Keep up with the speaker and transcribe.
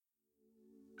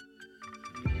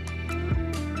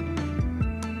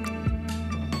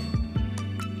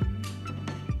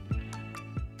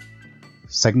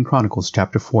2 Chronicles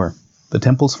chapter 4. The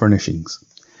temple's furnishings.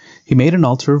 He made an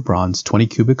altar of bronze 20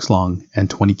 cubits long and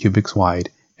 20 cubits wide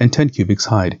and 10 cubits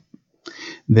high.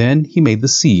 Then he made the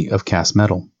sea of cast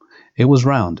metal. It was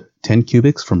round, 10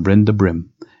 cubits from brim to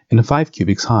brim, and 5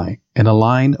 cubits high, and a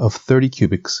line of 30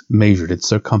 cubits measured its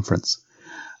circumference.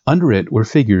 Under it were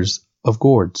figures of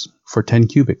gourds for 10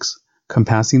 cubits,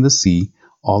 compassing the sea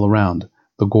all around.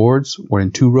 The gourds were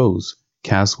in 2 rows,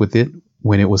 cast with it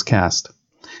when it was cast.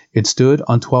 It stood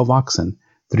on 12 oxen,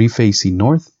 3 facing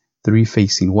north, 3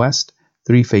 facing west,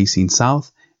 3 facing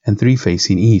south, and 3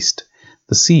 facing east.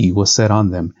 The sea was set on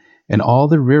them, and all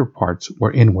the rear parts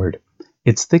were inward.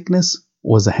 Its thickness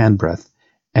was a handbreadth,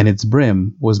 and its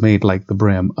brim was made like the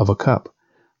brim of a cup,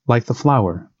 like the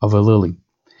flower of a lily.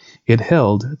 It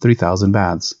held 3,000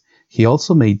 baths. He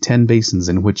also made 10 basins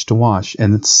in which to wash,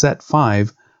 and set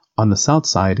 5 on the south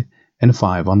side and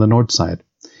 5 on the north side.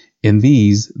 In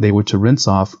these they were to rinse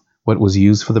off what was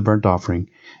used for the burnt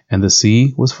offering, and the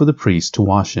sea was for the priest to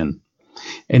wash in.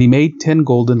 And he made 10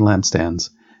 golden lampstands,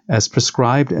 as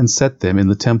prescribed, and set them in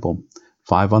the temple,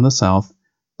 5 on the south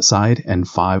side and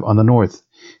 5 on the north.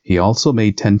 He also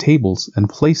made 10 tables, and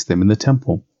placed them in the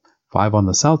temple, 5 on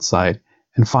the south side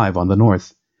and 5 on the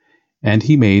north. And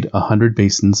he made 100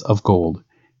 basins of gold.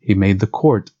 He made the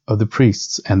court of the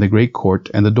priests, and the great court,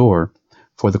 and the door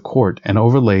for the court, and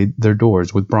overlaid their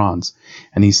doors with bronze.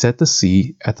 And he set the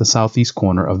sea at the southeast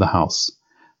corner of the house.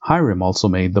 Hiram also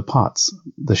made the pots,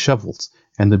 the shovels,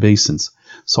 and the basins.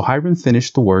 So Hiram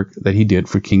finished the work that he did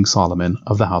for King Solomon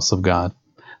of the house of God.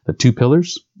 The 2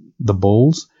 pillars, the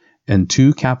bowls, and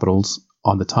 2 capitals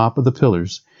on the top of the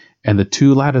pillars, and the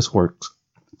 2 lattice works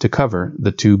to cover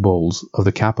the 2 bowls of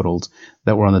the capitals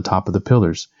that were on the top of the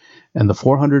pillars, and the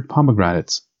 400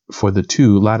 pomegranates for the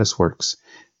 2 lattice works,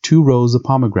 2 rows of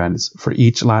pomegranates for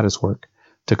each lattice work,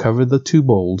 to cover the 2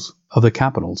 bowls of the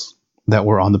capitals that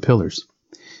were on the pillars.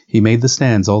 He made the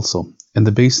stands also, and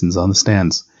the basins on the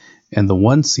stands, and the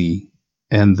 1 sea,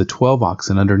 and the 12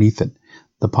 oxen underneath it,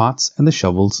 the pots and the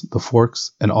shovels, the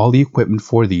forks, and all the equipment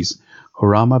for these,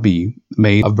 Huram-Abi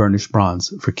made of burnished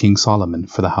bronze for King Solomon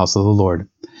for the house of the Lord.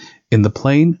 In the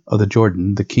plain of the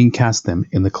Jordan the king cast them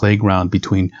in the clay ground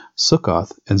between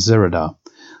Succoth and Zeradah.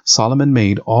 Solomon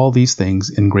made all these things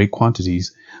in great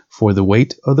quantities, for the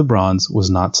weight of the bronze was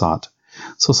not sought.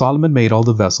 So Solomon made all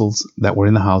the vessels that were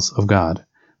in the house of God,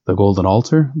 the golden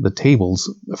altar, the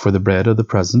tables for the bread of the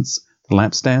presence, the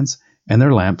lampstands, and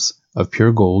their lamps of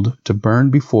pure gold to burn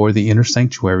before the inner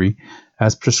sanctuary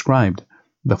as prescribed,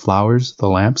 the flowers, the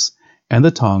lamps, and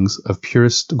the tongs of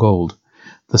purest gold,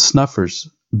 the snuffers,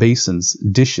 basins,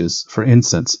 dishes for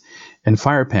incense, and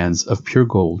firepans of pure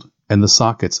gold, and the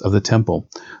sockets of the temple,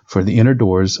 for the inner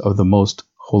doors of the most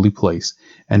holy place,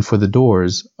 and for the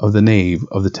doors of the nave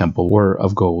of the temple were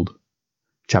of gold.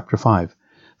 Chapter 5.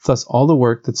 Thus all the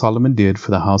work that Solomon did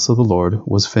for the house of the Lord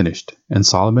was finished, and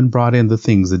Solomon brought in the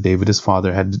things that David his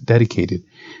father had dedicated,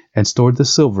 and stored the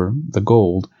silver, the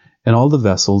gold, and all the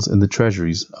vessels in the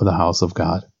treasuries of the house of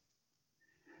God.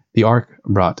 The ark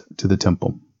brought to the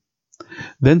temple.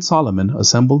 Then Solomon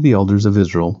assembled the elders of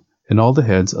Israel, and all the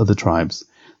heads of the tribes,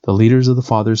 the leaders of the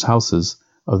fathers' houses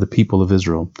of the people of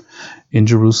Israel, in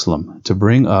Jerusalem, to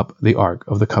bring up the ark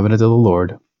of the covenant of the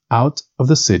Lord out of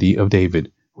the city of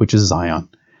David, which is Zion.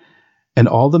 And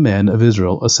all the men of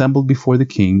Israel assembled before the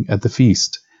king at the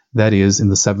feast, that is, in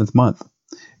the 7th month.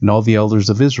 And all the elders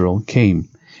of Israel came,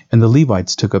 and the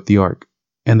Levites took up the ark,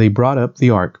 and they brought up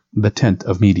the ark, the tent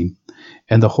of meeting,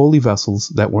 and the holy vessels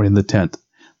that were in the tent.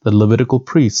 The Levitical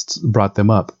priests brought them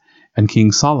up, and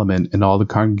King Solomon and all the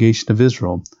congregation of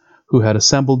Israel, who had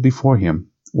assembled before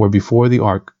him, were before the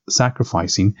ark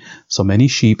sacrificing so many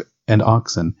sheep and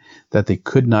oxen that they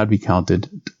could not be counted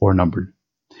or numbered.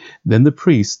 Then the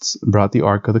priests brought the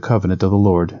ark of the covenant of the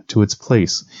Lord to its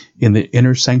place in the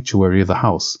inner sanctuary of the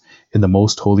house, in the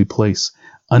most holy place,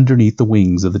 underneath the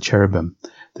wings of the cherubim.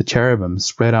 The cherubim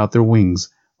spread out their wings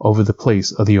over the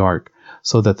place of the ark,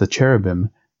 so that the cherubim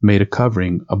made a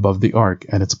covering above the ark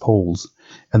and its poles.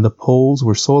 And the poles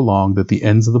were so long that the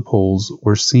ends of the poles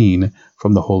were seen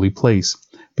from the holy place,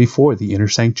 before the inner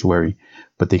sanctuary,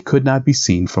 but they could not be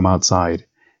seen from outside.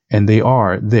 And they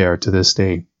are there to this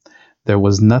day. There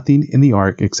was nothing in the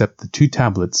ark except the 2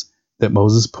 tablets that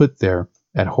Moses put there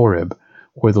at Horeb,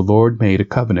 where the Lord made a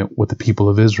covenant with the people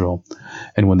of Israel,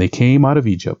 and when they came out of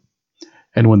Egypt.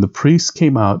 And when the priests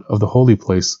came out of the holy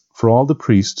place, for all the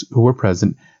priests who were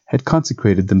present had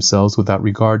consecrated themselves without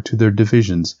regard to their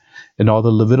divisions, and all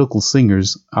the Levitical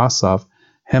singers, Asaph,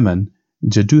 Heman,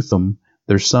 Jeduthun,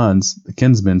 their sons, the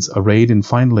kinsmen, arrayed in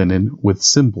fine linen, with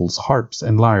cymbals, harps,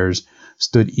 and lyres,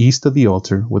 stood east of the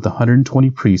altar with 120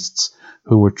 priests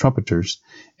who were trumpeters,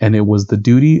 and it was the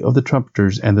duty of the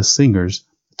trumpeters and the singers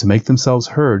to make themselves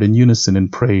heard in unison in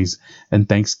praise and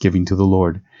thanksgiving to the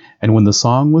Lord. And when the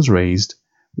song was raised,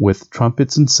 with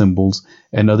trumpets and cymbals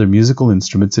and other musical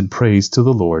instruments in praise to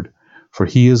the Lord, for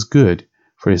he is good,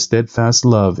 for his steadfast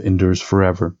love endures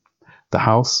forever. The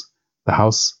house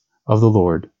of the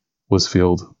Lord, was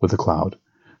filled with a cloud.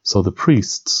 So the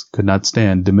priests could not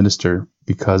stand to minister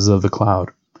because of the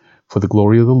cloud, for the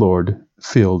glory of the Lord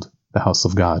filled the house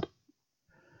of God.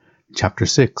 Chapter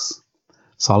 6.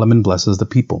 Solomon blesses the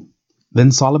people.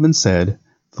 Then Solomon said,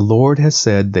 The Lord has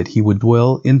said that he would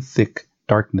dwell in thick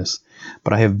darkness,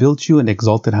 but I have built you an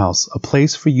exalted house, a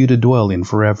place for you to dwell in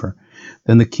forever.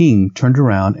 Then the king turned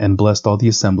around and blessed all the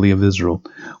assembly of Israel,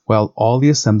 while all the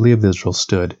assembly of Israel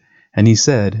stood. And he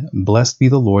said, Blessed be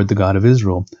the Lord, the God of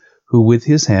Israel, who with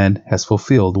his hand has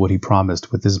fulfilled what he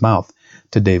promised with his mouth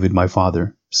to David my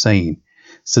father, saying,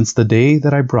 Since the day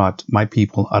that I brought my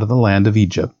people out of the land of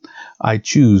Egypt, I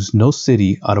choose no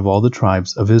city out of all the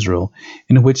tribes of Israel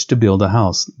in which to build a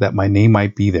house, that my name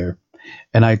might be there.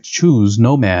 And I choose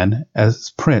no man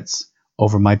as prince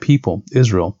over my people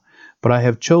Israel, but I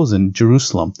have chosen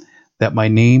Jerusalem, that my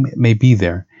name may be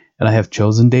there, and I have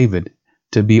chosen David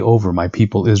to be over my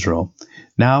people Israel.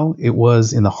 Now it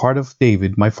was in the heart of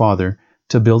David my father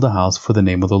to build a house for the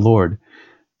name of the Lord,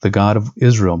 the God of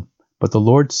Israel. But the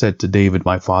Lord said to David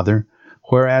my father,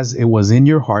 Whereas it was in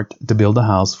your heart to build a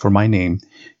house for my name,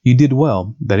 you did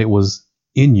well that it was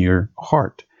in your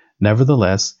heart.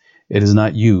 Nevertheless, it is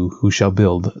not you who shall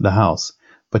build the house,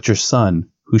 but your son,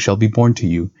 who shall be born to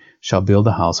you, shall build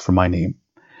a house for my name.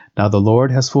 Now the Lord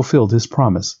has fulfilled his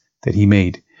promise that he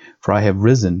made, for I have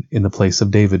risen in the place of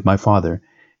David my father,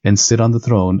 and sit on the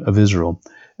throne of Israel,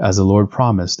 as the Lord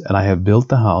promised, and I have built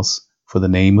the house for the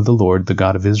name of the Lord, the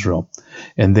God of Israel.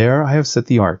 And there I have set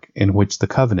the ark, in which the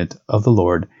covenant of the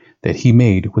Lord that he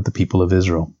made with the people of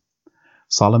Israel.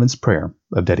 Solomon's prayer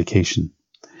of dedication.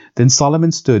 Then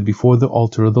Solomon stood before the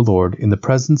altar of the Lord in the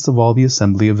presence of all the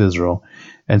assembly of Israel,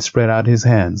 and spread out his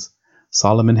hands.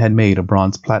 Solomon had made a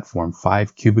bronze platform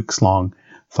 5 cubits long,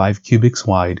 5 cubits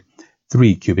wide,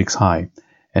 3 cubits high,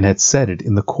 and had set it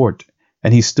in the court,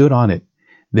 and he stood on it.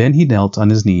 Then he knelt on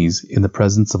his knees in the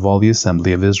presence of all the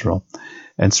assembly of Israel,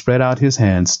 and spread out his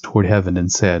hands toward heaven,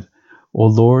 and said, O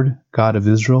Lord, God of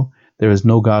Israel, there is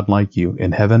no God like you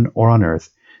in heaven or on earth,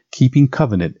 keeping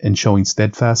covenant and showing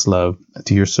steadfast love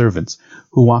to your servants,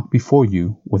 who walk before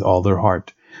you with all their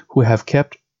heart, who have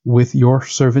kept with your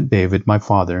servant David my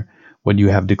father what you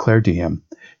have declared to him.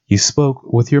 You spoke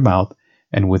with your mouth,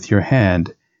 and with your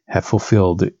hand have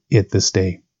fulfilled it this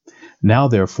day. Now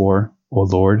therefore, O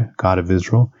Lord, God of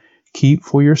Israel, keep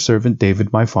for your servant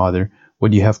David my father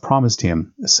what you have promised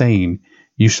him, saying,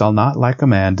 You shall not lack a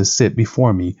man to sit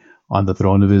before me on the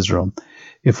throne of Israel,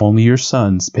 if only your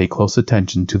sons pay close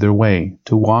attention to their way,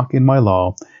 to walk in my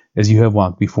law as you have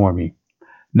walked before me.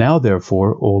 Now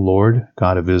therefore, O Lord,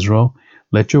 God of Israel,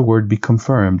 let your word be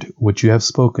confirmed, which you have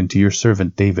spoken to your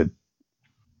servant David.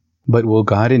 But will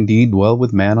God indeed dwell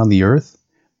with man on the earth?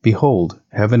 Behold,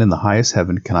 heaven and the highest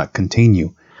heaven cannot contain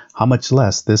you, how much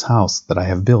less this house that I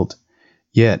have built?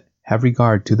 Yet have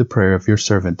regard to the prayer of your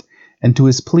servant, and to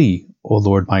his plea, O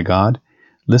Lord my God.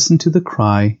 Listen to the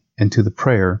cry and to the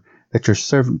prayer that your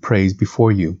servant prays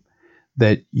before you,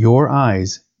 that your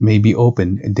eyes may be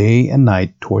open day and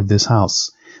night toward this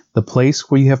house, the place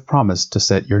where you have promised to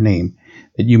set your name,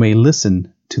 that you may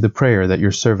listen to the prayer that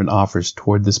your servant offers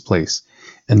toward this place,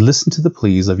 and listen to the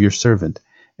pleas of your servant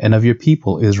and of your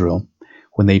people Israel,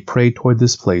 when they pray toward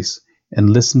this place, and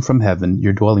listen from heaven,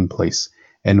 your dwelling place,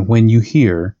 and when you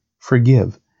hear,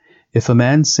 forgive. If a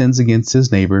man sins against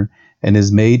his neighbor, and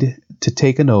is made to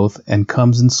take an oath, and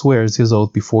comes and swears his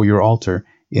oath before your altar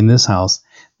in this house,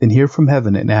 then hear from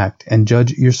heaven and act, and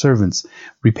judge your servants,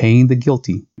 repaying the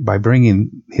guilty by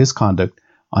bringing his conduct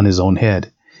on his own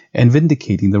head, and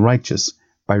vindicating the righteous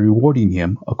by rewarding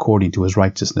him according to his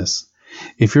righteousness.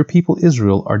 If your people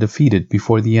Israel are defeated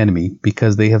before the enemy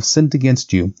because they have sinned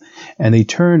against you, and they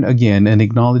turn again and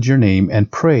acknowledge your name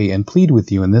and pray and plead with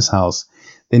you in this house,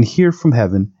 then hear from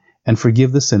heaven and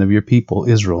forgive the sin of your people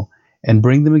Israel, and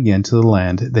bring them again to the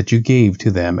land that you gave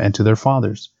to them and to their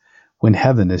fathers. When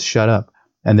heaven is shut up,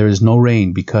 and there is no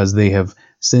rain because they have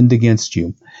sinned against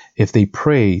you, if they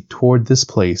pray toward this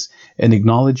place and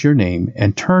acknowledge your name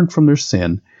and turn from their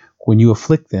sin when you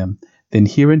afflict them, then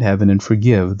hear in heaven and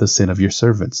forgive the sin of your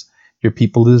servants, your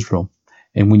people Israel.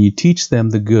 And when you teach them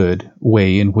the good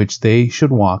way in which they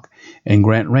should walk, and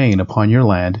grant rain upon your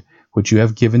land, which you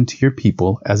have given to your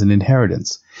people as an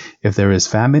inheritance, if there is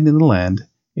famine in the land,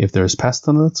 if there is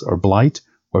pestilence or blight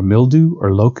or mildew,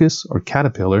 or locust, or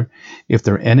caterpillar, if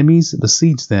their enemies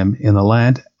besiege them in the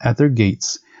land at their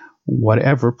gates,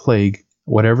 whatever plague,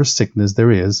 whatever sickness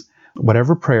there is,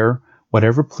 whatever prayer,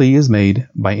 whatever plea is made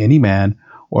by any man,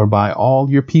 or by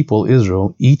all your people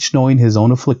Israel, each knowing his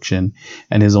own affliction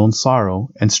and his own sorrow,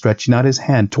 and stretching out his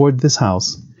hand toward this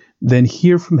house, then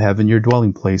hear from heaven your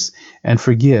dwelling place, and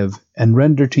forgive, and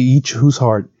render to each whose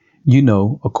heart you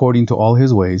know according to all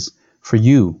his ways. For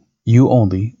you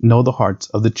only, know the hearts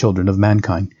of the children of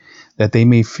mankind, that they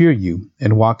may fear you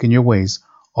and walk in your ways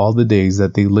all the days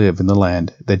that they live in the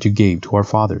land that you gave to our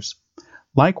fathers.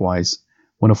 Likewise,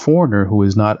 when a foreigner who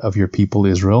is not of your people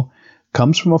Israel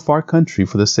comes from a far country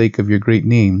for the sake of your great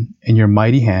name and your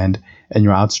mighty hand and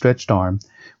your outstretched arm,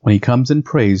 when he comes and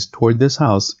prays toward this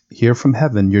house, hear from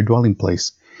heaven your dwelling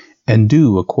place, and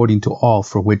do according to all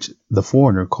for which the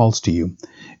foreigner calls to you,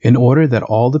 in order that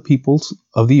all the peoples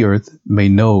of the earth may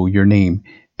know your name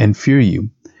and fear you,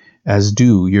 as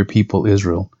do your people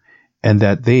Israel, and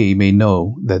that they may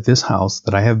know that this house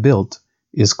that I have built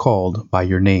is called by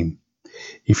your name.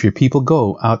 If your people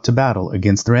go out to battle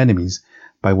against their enemies,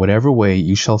 by whatever way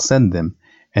you shall send them,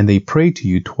 and they pray to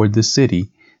you toward the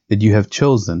city that you have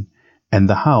chosen, and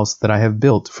the house that I have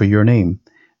built for your name,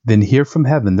 then hear from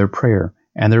heaven their prayer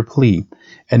and their plea,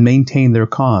 and maintain their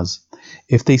cause.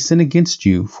 If they sin against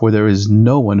you, for there is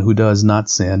no one who does not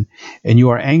sin, and you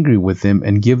are angry with them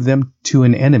and give them to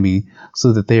an enemy,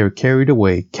 so that they are carried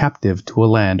away captive to a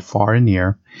land far and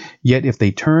near, yet if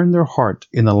they turn their heart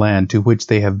in the land to which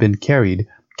they have been carried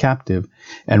captive,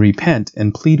 and repent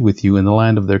and plead with you in the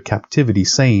land of their captivity,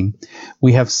 saying,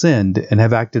 We have sinned and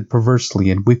have acted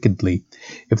perversely and wickedly.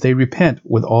 If they repent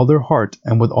with all their heart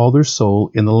and with all their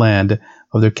soul in the land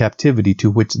of their captivity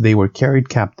to which they were carried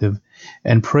captive,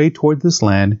 and pray toward this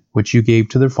land which you gave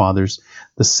to their fathers,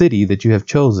 the city that you have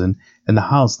chosen, and the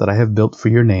house that I have built for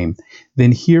your name,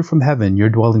 then hear from heaven your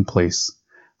dwelling place,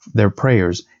 their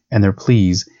prayers and their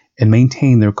pleas, and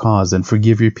maintain their cause, and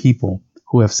forgive your people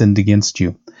who have sinned against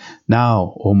you.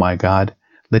 Now, O my God,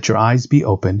 let your eyes be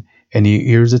open and your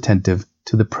ears attentive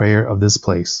to the prayer of this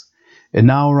place. And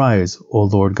now arise, O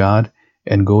Lord God,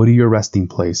 and go to your resting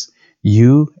place,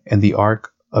 you and the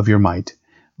ark of your might.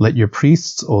 Let your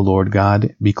priests, O Lord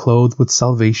God, be clothed with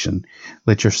salvation.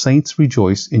 Let your saints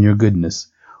rejoice in your goodness.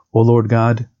 O Lord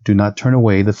God, do not turn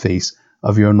away the face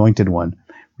of your anointed one.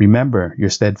 Remember your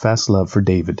steadfast love for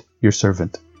David, your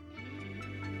servant.